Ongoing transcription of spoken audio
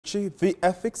Chief, the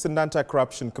Ethics and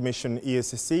Anti-Corruption Commission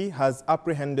EACC has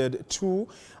apprehended 2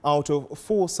 out of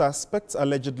 4 suspects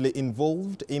allegedly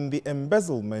involved in the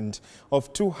embezzlement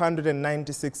of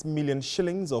 296 million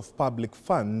shillings of public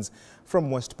funds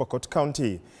from West Pokot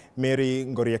County. Mary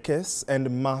Ngoriakes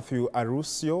and Matthew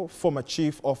Arusio, former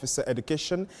Chief Officer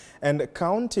Education and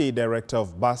County Director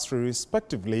of Bursary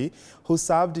respectively, who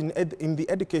served in the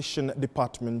Education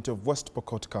Department of West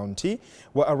Pokot County,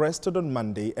 were arrested on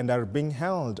Monday and are being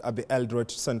held at the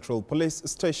Eldoret Central Police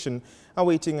Station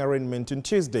awaiting arraignment on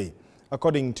Tuesday.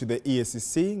 According to the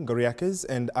EACC, Ngoriakes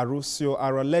and Arusio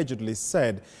are allegedly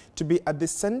said to be at the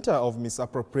center of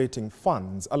misappropriating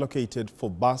funds allocated for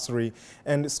bursary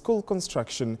and school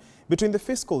construction between the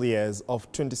fiscal years of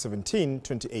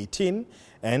 2017-2018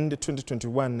 and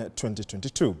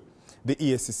 2021-2022. The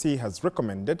EACC has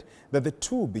recommended that the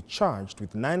 2 be charged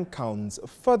with 9 counts,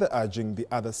 further urging the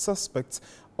other suspects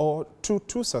or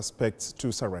 2 suspects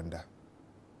to surrender.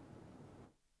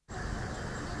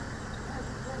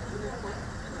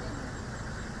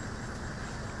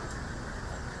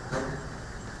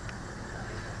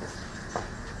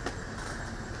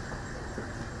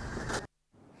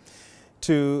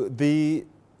 To the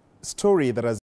story that has